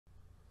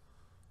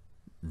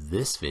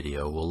This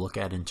video will look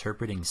at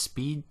interpreting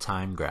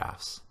speed-time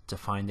graphs to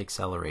find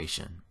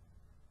acceleration.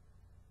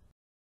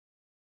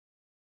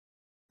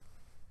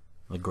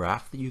 The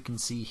graph that you can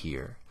see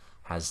here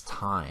has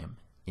time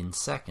in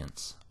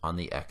seconds on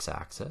the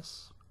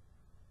x-axis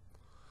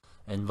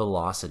and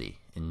velocity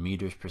in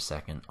meters per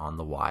second on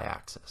the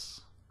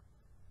y-axis.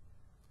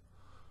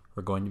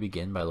 We're going to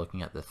begin by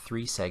looking at the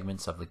three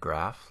segments of the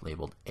graph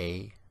labeled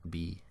A,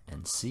 B,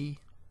 and C.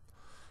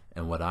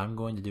 And what I'm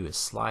going to do is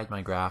slide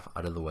my graph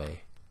out of the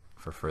way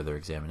for further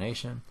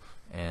examination.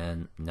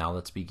 And now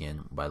let's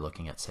begin by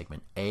looking at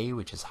segment A,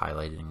 which is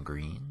highlighted in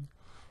green.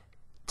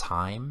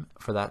 Time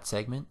for that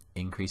segment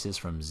increases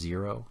from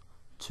 0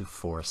 to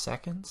 4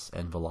 seconds,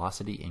 and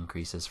velocity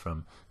increases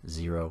from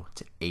 0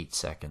 to 8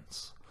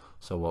 seconds.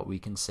 So what we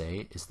can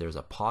say is there's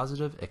a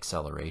positive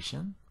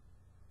acceleration,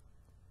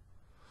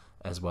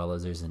 as well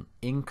as there's an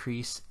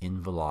increase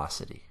in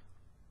velocity.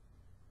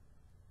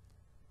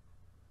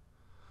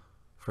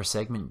 For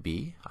segment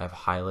B, I've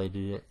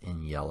highlighted it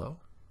in yellow.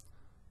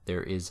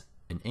 There is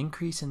an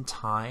increase in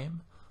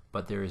time,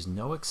 but there is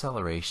no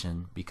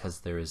acceleration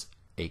because there is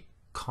a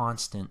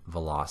constant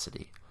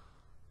velocity.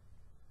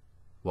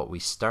 What we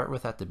start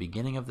with at the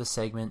beginning of the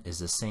segment is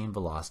the same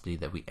velocity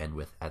that we end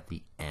with at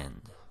the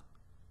end.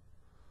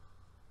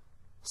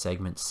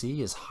 Segment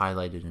C is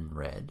highlighted in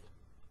red,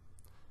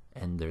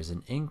 and there's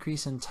an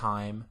increase in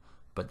time,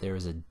 but there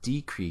is a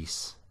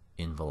decrease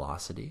in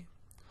velocity.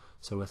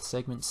 So with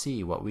segment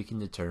C, what we can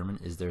determine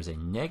is there's a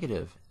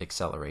negative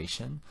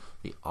acceleration.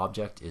 The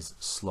object is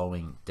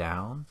slowing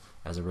down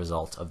as a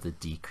result of the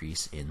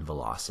decrease in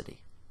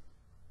velocity.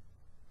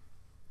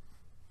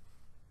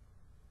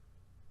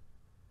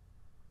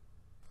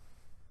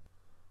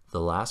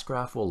 The last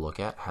graph we'll look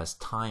at has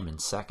time in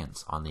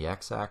seconds on the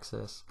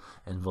x-axis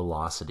and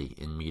velocity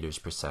in meters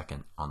per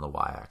second on the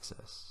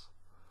y-axis.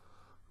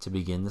 To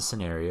begin the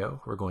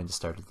scenario, we're going to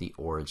start at the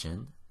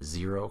origin,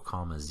 0,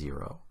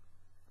 0.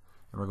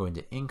 And we're going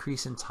to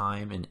increase in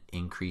time and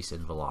increase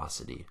in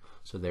velocity.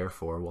 So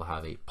therefore, we'll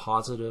have a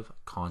positive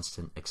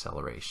constant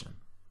acceleration.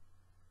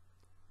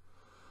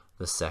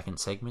 The second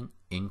segment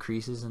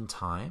increases in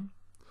time,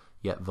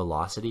 yet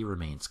velocity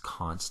remains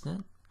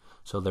constant.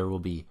 So there will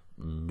be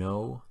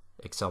no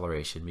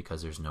acceleration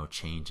because there's no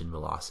change in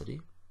velocity.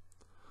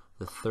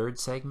 The third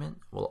segment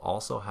will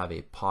also have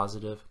a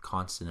positive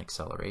constant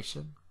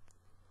acceleration.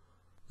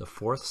 The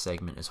fourth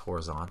segment is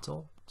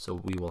horizontal, so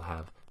we will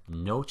have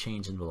no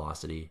change in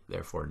velocity,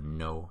 therefore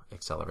no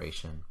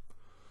acceleration.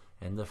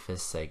 And the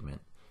fifth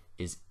segment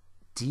is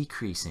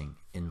decreasing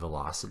in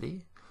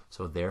velocity,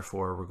 so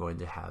therefore we're going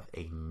to have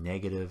a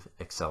negative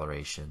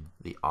acceleration.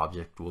 The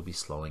object will be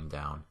slowing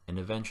down and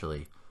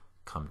eventually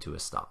come to a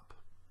stop.